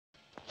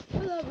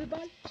Hello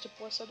everybody, it's your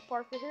boy Son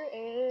Parker here,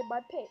 and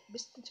my pet,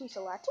 Mr. Tweets a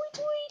lot. Tweet,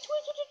 tweet,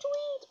 tweet, tweet,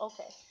 tweet.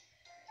 Okay.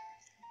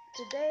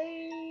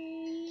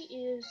 Today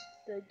is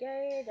the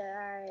game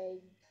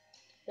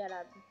that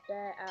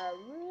I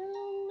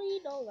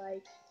really don't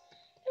like,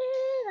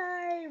 and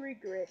I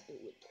regret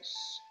doing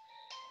this.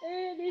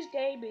 And this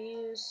game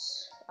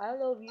is, I don't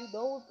know if you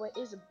know it, but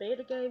it's a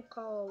beta game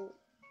called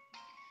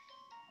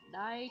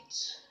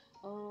Night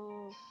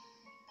of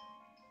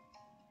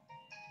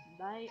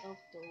Night of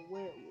the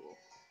Werewolf.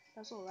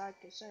 That's all I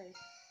can say.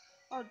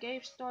 Our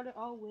game started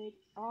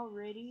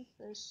already.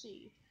 Let's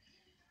see.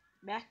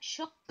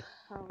 Matchup.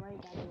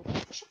 Alright, I know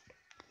matchup.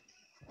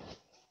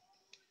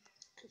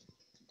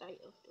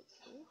 Night of the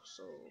Wolf.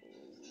 So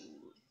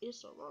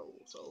it's a roll.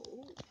 So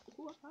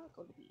who am I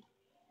gonna be?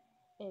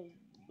 And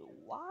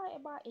why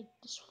am I in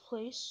this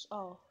place?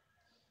 Oh,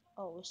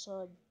 it's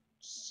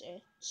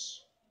sunset.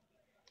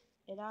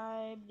 And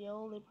I'm the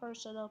only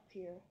person up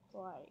here.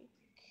 Like,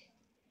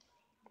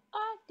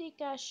 I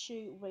think I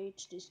should wait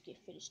till this get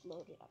finished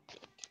loading. I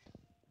think.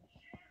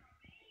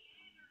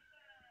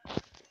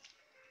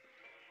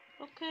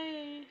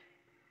 Okay.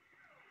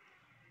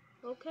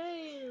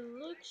 Okay,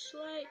 looks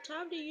like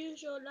time to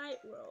use your night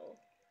roll.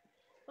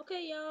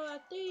 Okay, y'all, I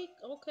think,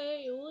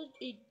 okay,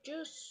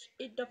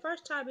 the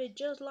first time it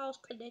just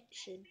lost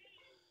connection.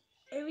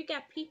 And we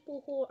got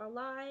people who are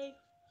alive.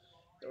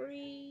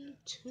 3,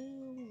 2,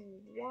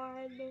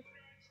 1,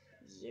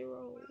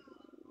 0.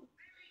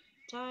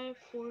 Time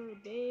for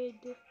bed.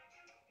 Time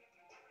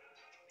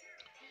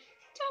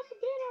for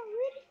bed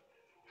already?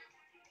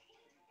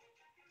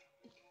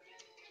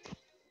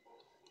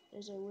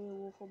 There's a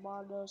werewolf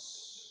among us.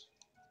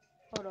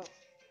 Hold up.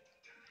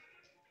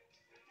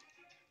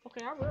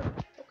 Okay, I'm ready.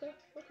 Okay.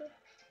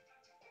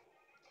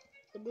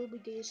 The moon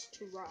begins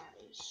to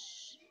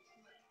rise.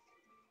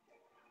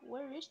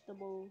 Where is the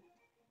moon?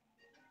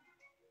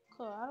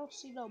 Cause I don't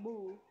see no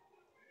moon.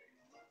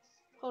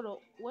 Hold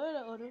up, where are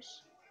the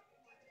others?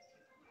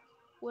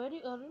 Where are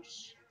the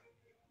others?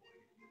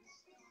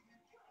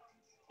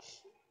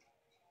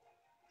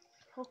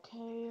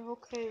 Okay,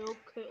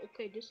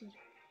 this is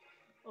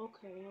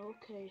okay,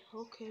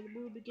 the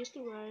moon begins to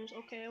rise.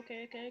 Okay.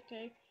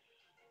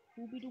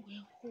 Who be the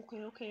werewolf?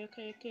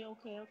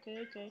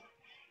 Okay.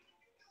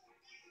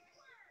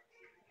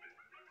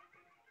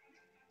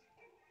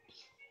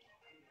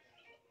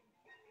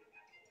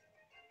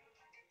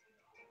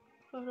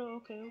 Hold on,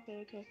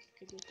 okay.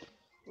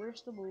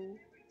 Where's the moon?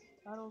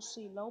 I don't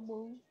see no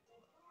moon.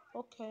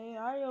 Okay,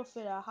 I don't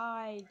fit to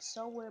hide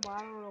somewhere, but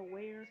I don't know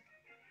where.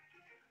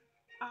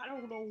 I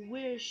don't know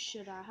where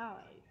should I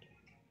hide.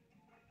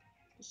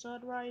 The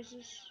sun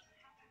rises.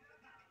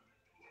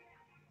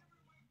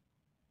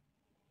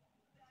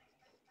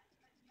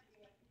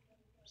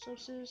 Some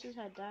citizens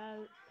had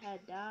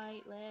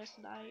died last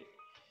night.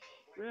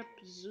 Rip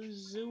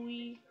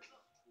Zooey.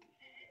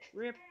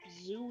 Rip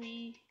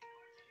Zooey.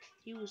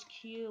 He was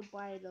killed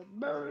by the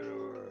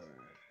murderer.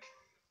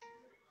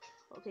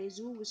 Okay,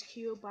 Zoo was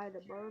killed by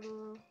the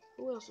murderer.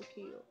 Who else was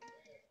killed?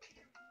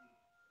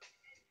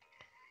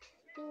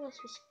 Who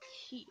else was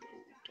killed?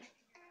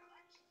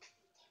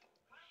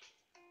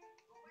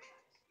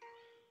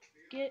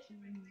 Get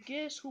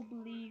guess who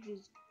believe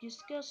is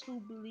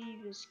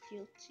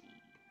guilty.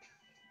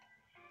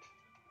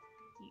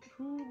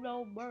 Who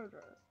know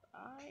murder?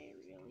 I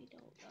really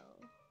don't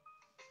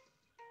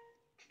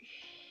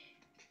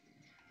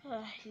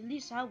know. At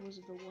least I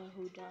wasn't the one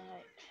who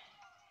died.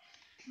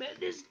 Man,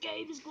 this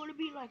game is going to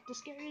be like the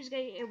scariest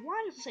game. And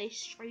why does it say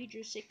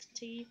Stranger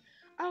 16?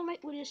 I don't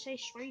like when it says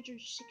Stranger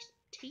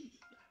 16.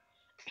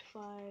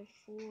 5,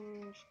 4,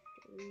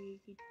 3,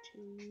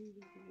 2,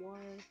 1,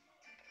 0.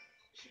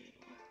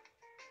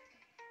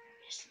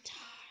 It's time.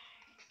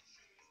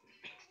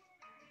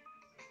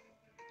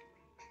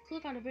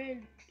 Click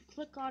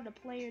on the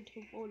player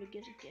to vote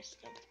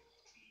against them.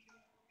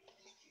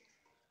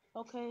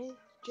 Okay,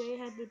 Jay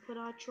has been put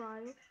on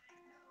trial.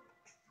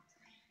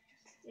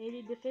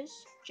 Any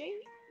defense? Jay?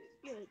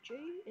 Yeah,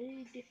 Jay.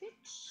 Any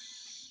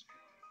defense?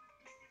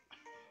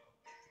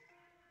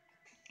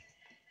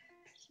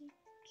 6,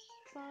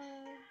 5,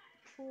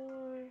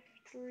 4,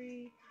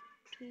 3,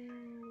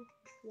 2,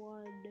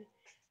 1,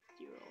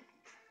 0.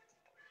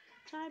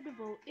 Time to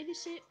vote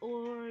innocent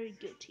or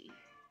guilty.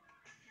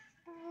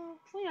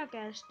 What y'all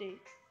guys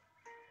think?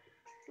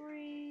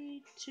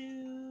 3,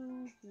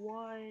 2,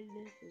 1,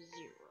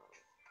 0.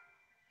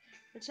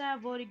 The time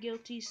voted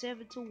guilty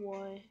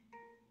 7-1.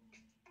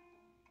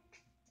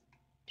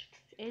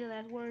 Any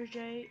last words,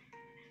 Jay?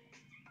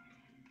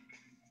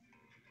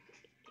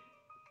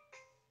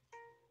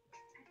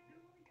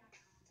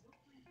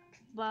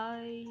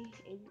 Bye.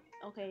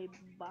 Okay,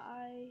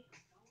 bye.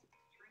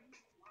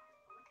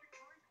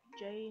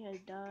 Jay has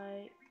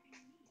died.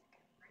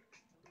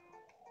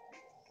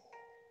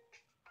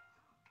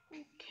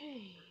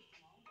 Okay.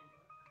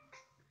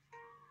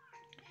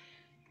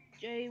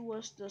 Jay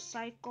was the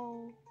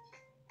psycho.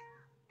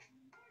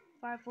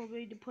 5 for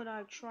me to put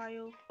on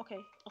trial.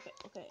 Okay.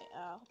 Okay,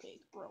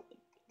 Roman.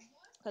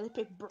 Okay, they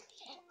pick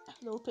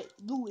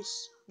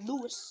Lewis.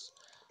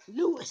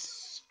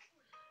 Lewis.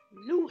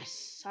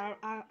 Lewis.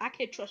 I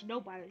can't trust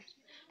nobody.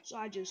 So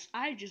I just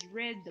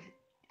read them.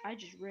 I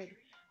just read the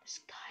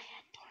sky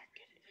had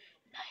darkened,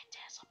 night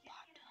has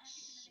upon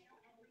us.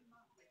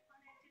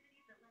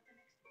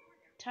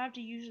 Time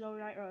to use no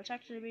night or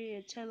talk to me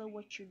and tell her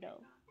what you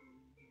know.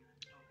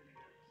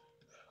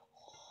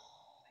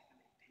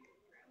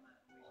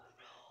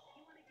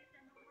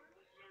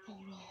 Oh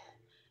no.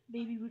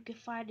 Maybe we can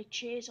find a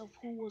chance of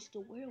who was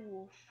the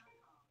werewolf.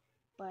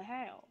 But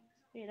how?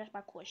 Yeah, that's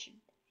my question.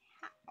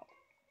 How?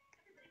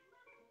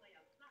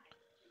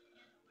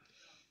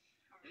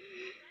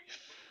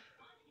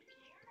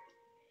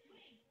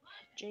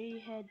 Jay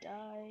had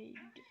died.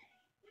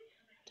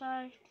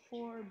 Time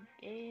for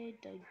bed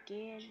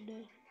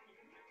again.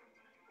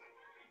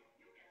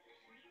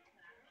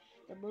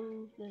 The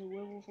move, the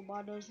werewolf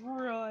among us,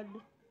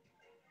 run.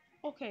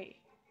 Okay,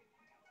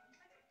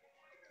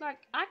 like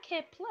I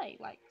can't play.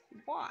 Like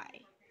why?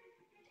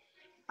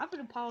 I'm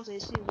gonna pause it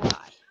and see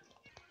why.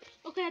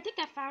 Okay, I think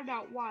I found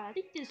out why. I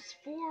think this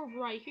form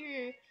right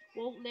here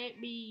won't let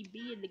me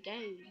be in the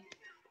game.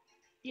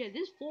 Yeah,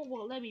 this form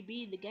won't let me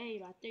be in the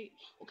game. I think.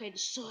 Okay, the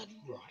sun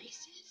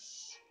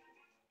rises.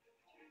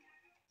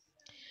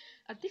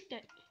 I think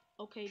that.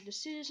 Okay, the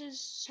citizens,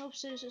 some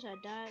citizens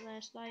had died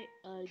last night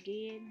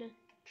again.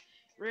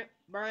 Rip,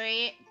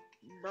 Brad,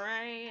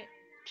 Brad.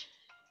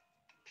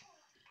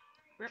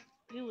 Rip.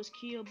 He was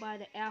killed by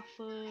the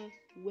alpha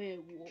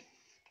werewolf.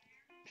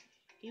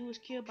 He was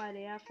killed by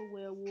the alpha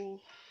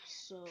werewolf.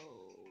 So,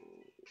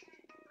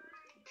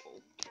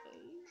 okay.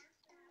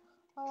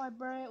 Alright,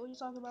 Brad. What are you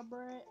talking about,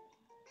 Brad?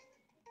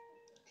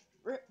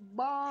 Rip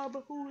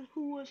Bob.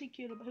 Who was he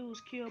killed by? Who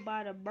was killed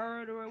by the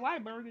murderer? Why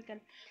the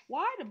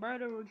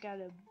murderer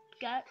gotta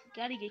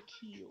get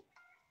killed?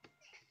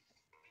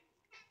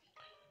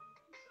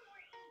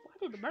 Why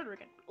did the murderer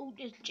get? Oh,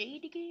 there's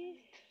Jade again.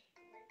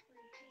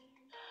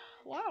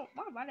 Wow,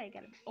 why they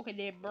gotta? Okay,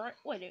 then Brad.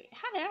 Wait,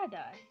 how did I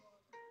die?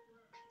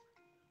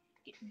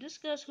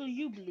 Discuss who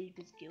you believe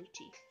is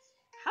guilty.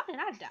 How did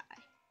I die?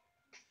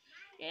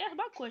 Yeah, that's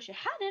my question.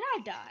 How did I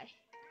die?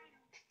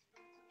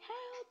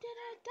 How did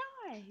I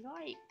die?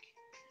 Like,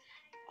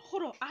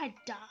 hold on, I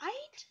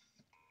died?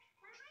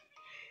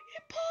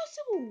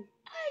 Impossible!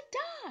 I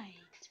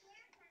died!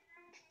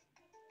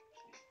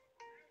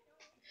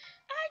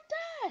 I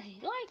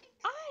died! Like,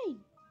 I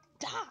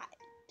died!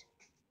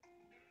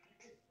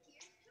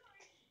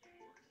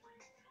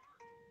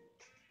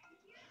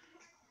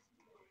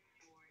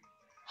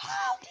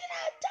 How did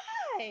I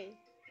die?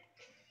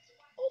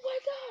 Oh my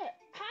god,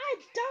 I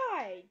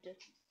died!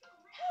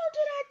 How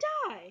did I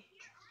die?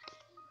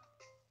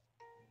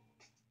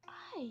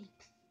 I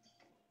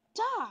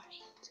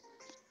died!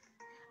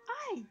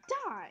 I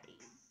died!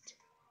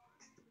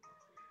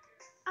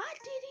 I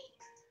didn't.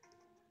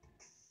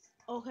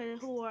 Okay,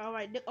 who are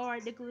alright,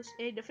 Nicholas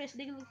in defense,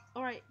 Nicholas.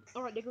 Alright,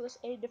 Nicholas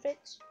in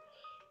defense.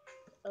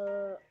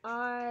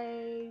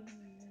 I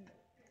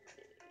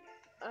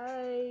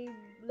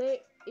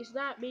let it's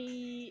not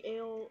me.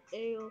 L.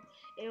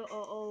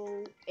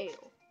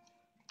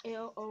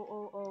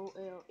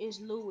 It's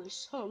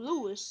Lewis. Huh,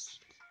 Lewis.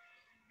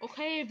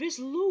 Okay, if it's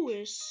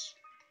Lewis,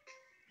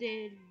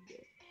 then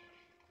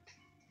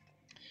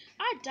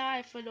I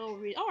died for no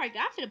reason. Alright,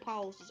 I finna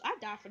pause this. I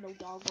died for no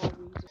doggone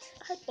reason.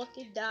 I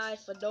fucking died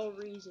for no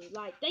reason.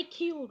 Like, they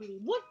killed me.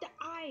 What did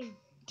I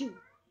do?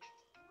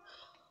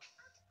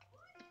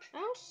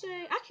 I'll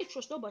say, I can't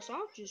trust nobody, so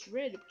I'll just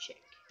random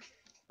check.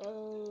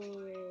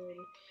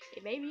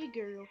 It may be a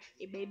girl,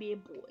 it may be a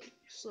boy.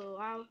 So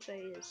I'll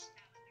say it's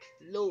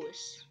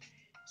Lewis.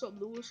 What's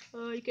up, Lewis?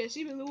 You can't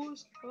see me,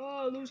 Lewis.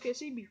 Oh, Lewis can't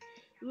see me.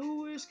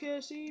 Lewis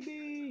can't see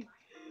me.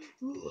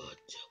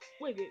 What?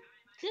 Wait a minute.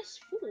 This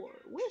 4.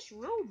 Where's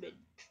Roman?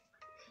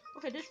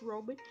 Okay, this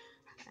Roman.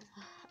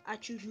 I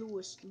choose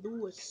Lewis.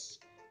 Lewis.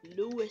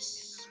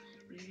 Lewis.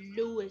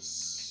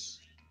 Lewis.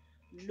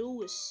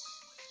 Lewis.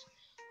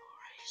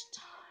 Alright, it's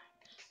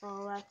time.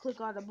 Alright, click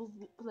on the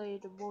movie play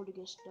to vote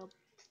against them.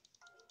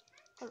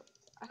 Hold on.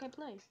 I can't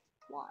play.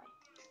 Why?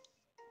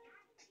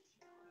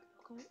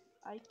 Okay,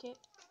 I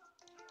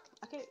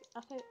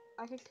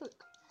can't click.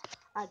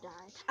 I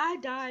died. I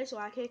died, so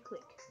I can't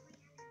click.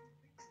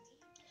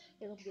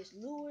 It'll be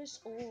Lewis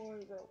or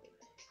Roman.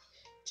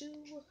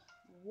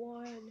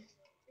 2-1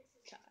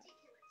 tie.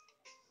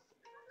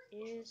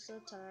 It's a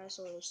tie,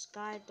 so the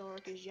sky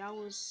dark is y'all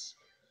was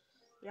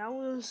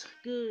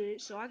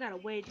good, so I gotta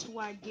wait till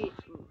I get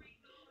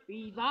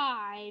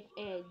revived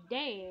and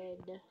then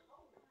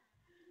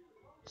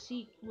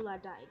see will I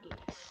die again.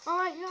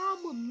 Alright, y'all,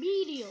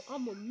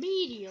 I'm a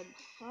medium.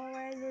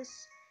 Alright,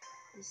 let's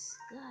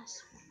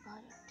discuss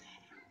what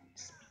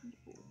attacks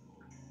people.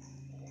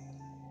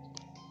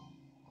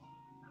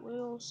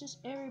 Well, since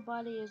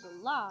everybody is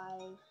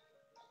alive,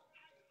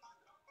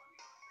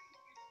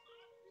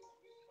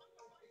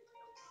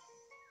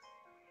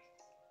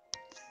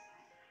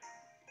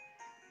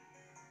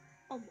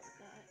 oh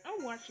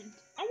my god,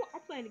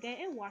 I'm playing the game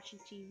and watching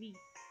TV.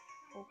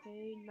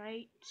 Okay,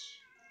 night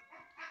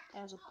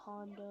has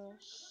upon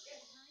us.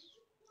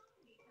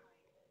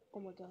 Oh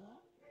my god.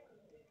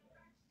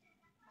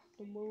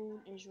 The moon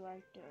is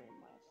right there in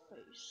my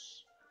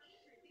face.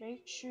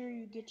 Make sure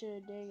you get to the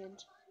day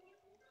and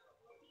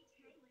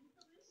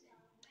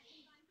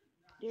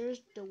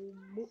there's the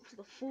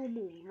full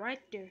moon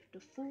right there.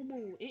 The full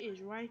moon, it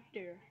is right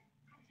there.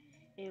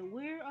 And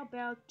we're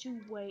about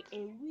to wait,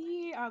 and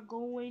we are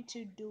going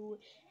to do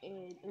it,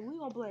 and we're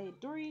gonna play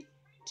 3,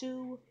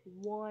 2,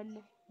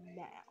 1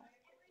 now.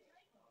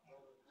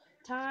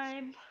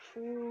 Time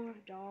for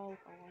dog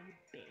on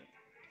bed.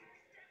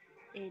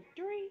 In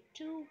 3,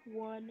 2,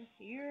 1,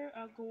 here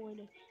are going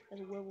to, as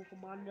a werewolf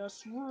among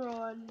us,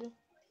 run.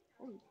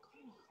 Oh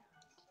god.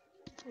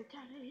 Oh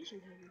god, that is a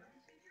werewolf.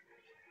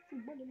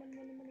 Money, money,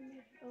 money, money,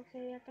 money.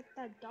 Okay, I got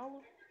that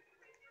dollar.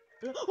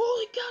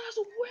 Holy god, that's a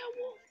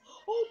werewolf!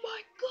 Oh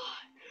my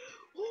god!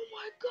 Oh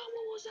my god,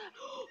 what was that?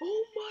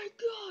 Oh my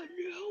god,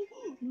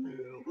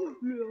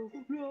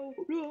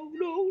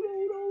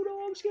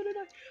 no, I'm scared to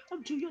die.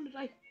 I'm too young to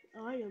die.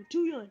 I am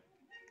too young.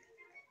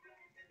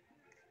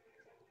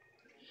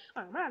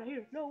 I'm out of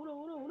here. No.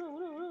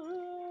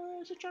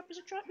 It's a trap, it's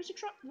a trap, it's a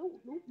trap. No.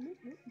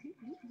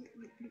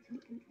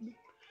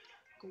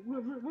 Go,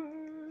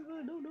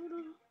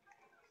 no.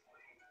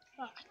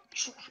 Ah,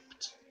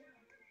 trapped.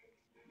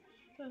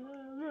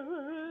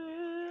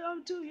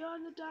 I'm too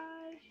young to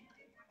die.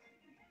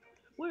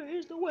 Where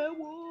is the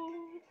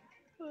werewolf?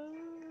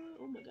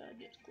 Oh my god,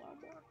 there's claw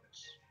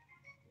marks.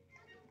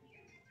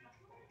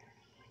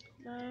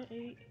 9,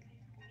 8,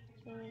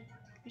 7.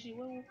 You see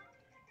werewolf?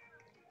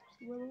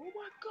 Werewolf. Oh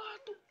my god,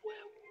 the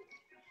werewolf.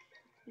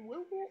 The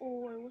werewolf,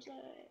 or what's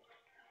that?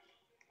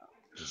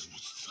 The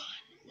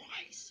sun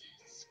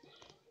rises.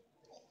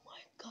 Oh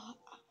my god,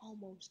 I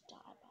almost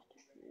died by the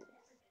wolf.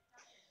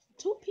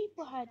 2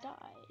 people had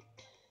died.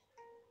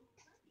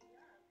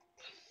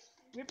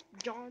 Rip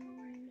John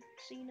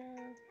Cena.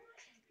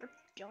 Rip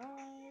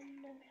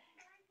John.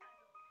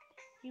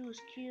 He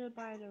was killed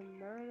by the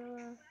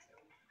murderer.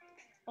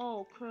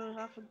 Oh crap,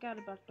 I forgot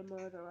about the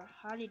murderer.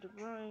 I need to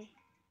run.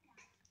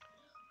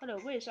 Hold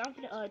on, wait, so I'm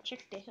gonna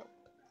check the help.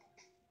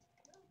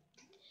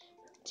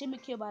 Timmy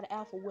killed by the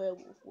alpha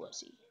werewolf, was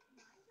he?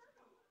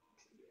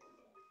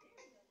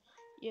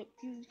 Yep,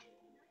 you.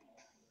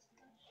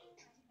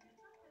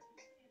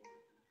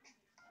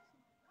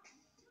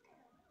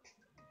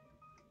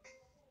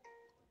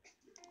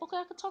 Okay,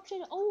 I can talk to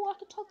the. Oh, I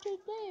can talk to the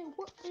dead.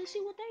 What? Let's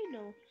see what they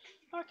know.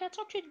 Alright, can I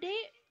talk to the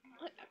dead?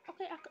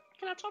 Okay,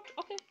 can I talk to?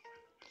 Okay.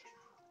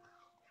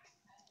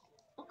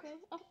 Okay,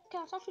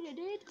 can I talk to the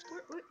dead?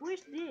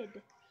 Where's the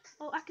dead?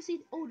 Oh, I can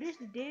see. Oh, there's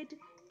the dead.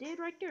 Dead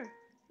right there.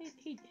 Hey,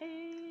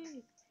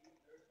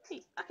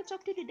 I can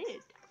talk to the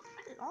dead.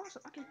 That is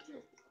awesome. I can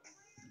kill.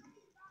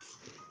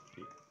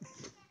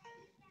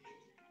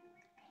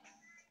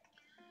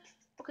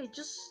 Okay,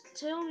 just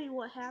tell me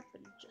what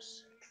happened.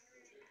 Just.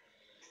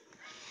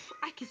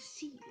 I can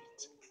see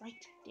it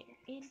right there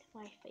in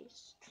my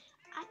face.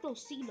 I don't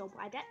see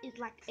nobody. That is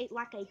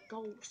like a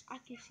ghost. I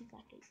can see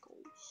like a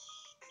ghost.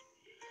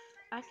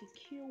 I can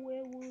kill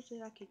werewolves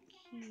and I can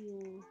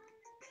kill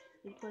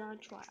and put on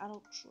try. I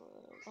don't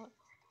try.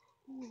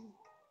 Ooh.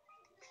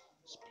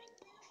 It's Big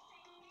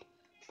Bob.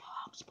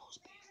 Bob's supposed to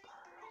be a girl.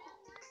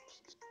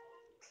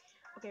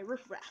 Okay,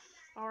 Riff Raff.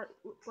 Alright,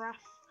 Riff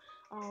Raff.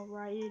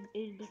 Alright,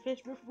 in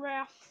defense, Riff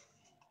Raff.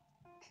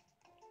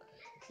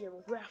 Yeah,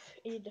 Riff Raff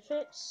in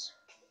defense.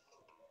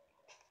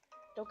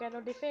 Don't got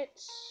no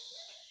defense.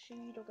 She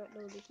don't got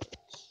no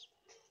defense.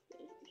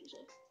 What she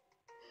say?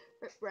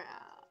 Riff Raff.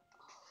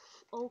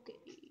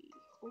 Okay.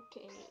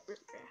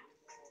 Riff Raff.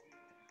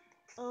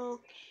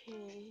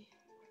 Okay.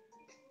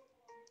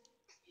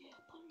 Yeah,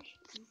 punish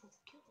evil.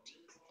 Guilty.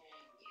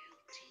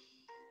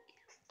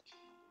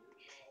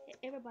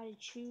 Everybody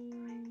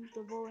choose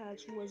the vote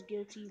has who was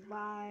guilty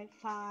by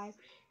 5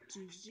 to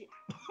 0.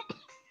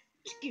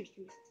 Excuse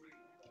me.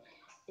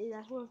 And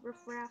that's what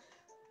Riff Raff.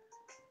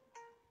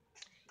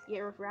 Yeah,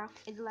 Riff Raff.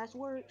 And the last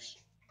words.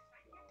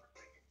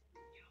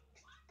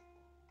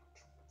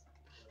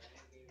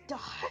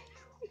 Die.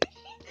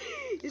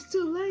 It's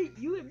too late.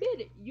 You admit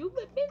it. You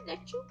admit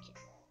that you can.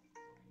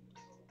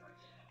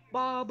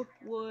 Bob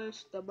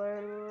was the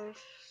murderer.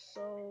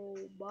 So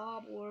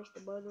Bob was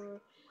the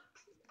murderer.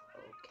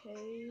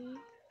 Okay.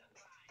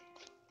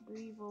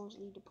 Grevos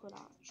need to put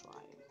on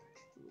trial.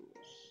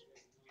 Lewis.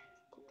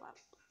 Put my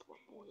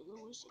boy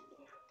Lewis in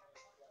there.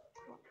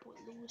 Put my boy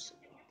Lewis in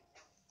there.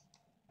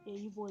 Yeah,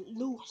 you boy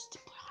Lewis to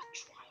put on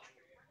trial.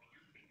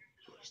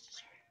 Lewis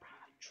deserves to put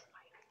on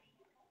trial.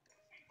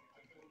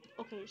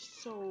 Okay,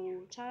 so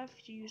time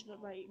to use the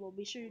right. Well,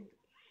 be sure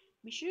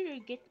to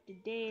get the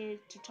dead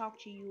to talk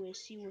to you and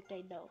see what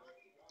they know.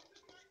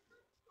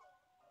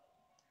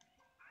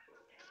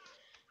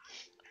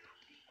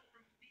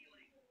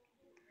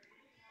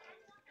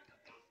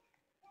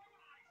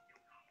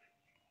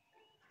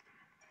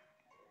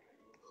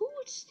 Who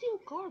would steal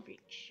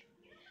garbage?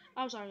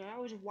 I'm sorry, I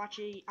was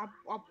watching. I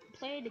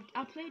played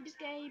this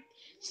game,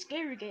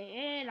 scary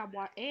game,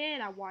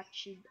 and I'm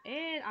watching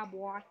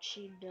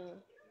the.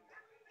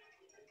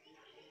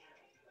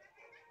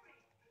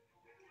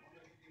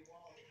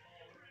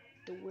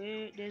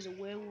 there's a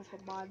werewolf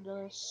among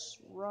us.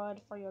 Run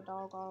for your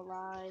doggone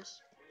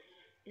lives.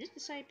 Is it the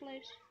same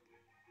place?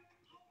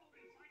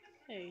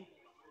 Hey,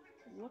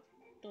 what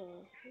the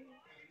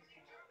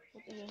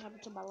what the hell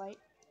happened to my light?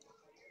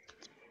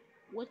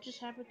 What just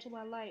happened to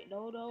my light?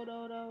 No, no,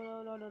 no, no,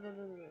 no, no, no, no, no,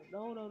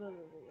 no, no, no, no, no, no.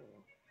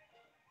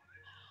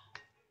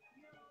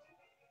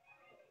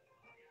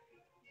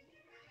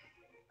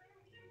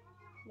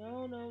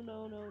 No, no,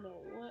 no, no,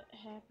 no. What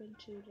happened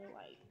to the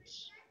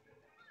lights?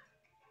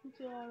 Who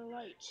killed all the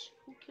lights?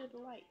 Who killed the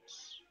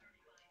lights?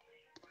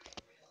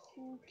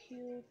 Who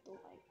killed the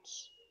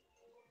lights?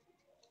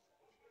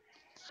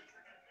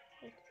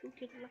 Like, who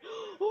killed the lights?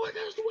 Oh my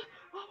god, it's the way!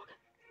 Oh my god!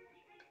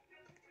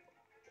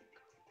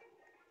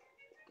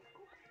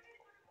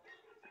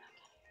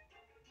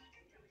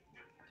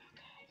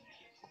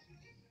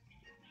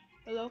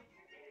 Hello?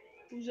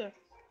 Who's there?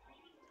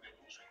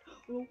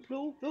 No,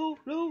 no, no,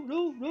 no,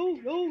 no, no,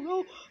 no,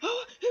 no!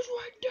 Ah, it's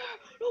right there!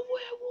 The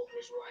werewolf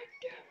is right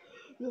there!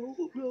 No,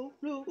 no,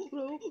 no,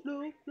 no,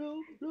 no,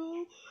 no,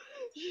 no!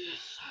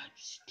 Yes, I'm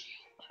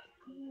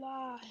still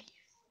alive.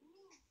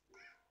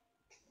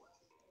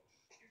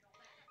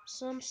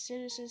 Some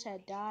citizens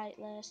had died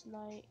last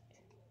night.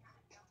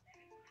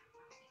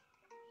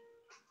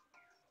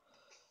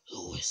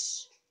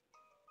 Lewis,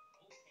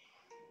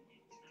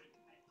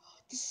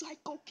 the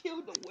psycho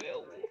killed the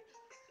werewolf.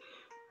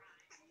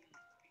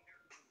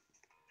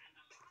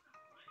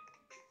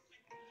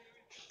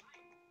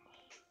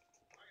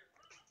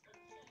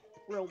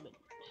 Roman,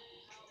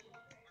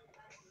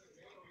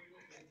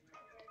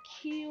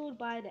 killed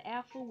by the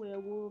alpha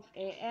werewolf,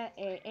 and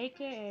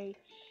aka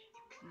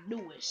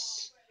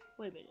Lewis.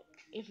 Wait a minute.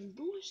 If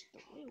Lewis the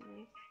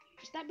werewolf,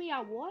 does that mean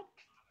I won?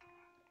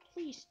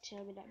 Please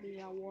tell me that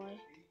means I won.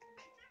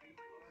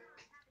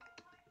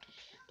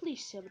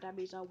 Please tell me that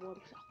means I won.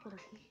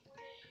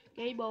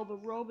 Game over,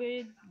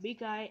 Roman, Big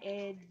Guy,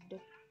 and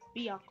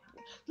Bianca.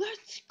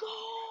 Let's go!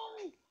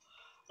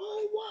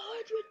 Oh,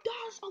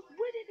 $100! I'm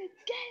winning the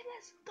game.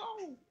 Let's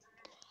go!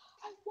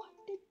 I won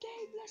the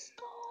game. Let's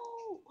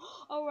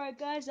go! Alright,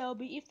 guys, that'll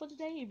be it for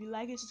today. If you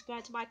like it,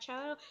 subscribe to my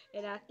channel.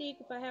 And I think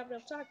if I have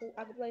enough time,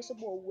 I can play some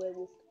more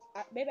Werewolf.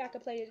 Maybe I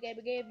can play this game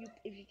again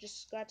if you just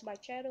subscribe to my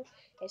channel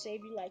and say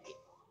if you like it.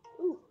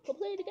 Ooh, come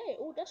play the game.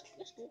 Oh, that's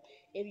good.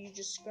 If you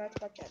just subscribe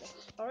to my channel.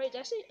 Alright,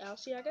 that's it. I'll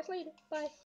see you guys later. Bye.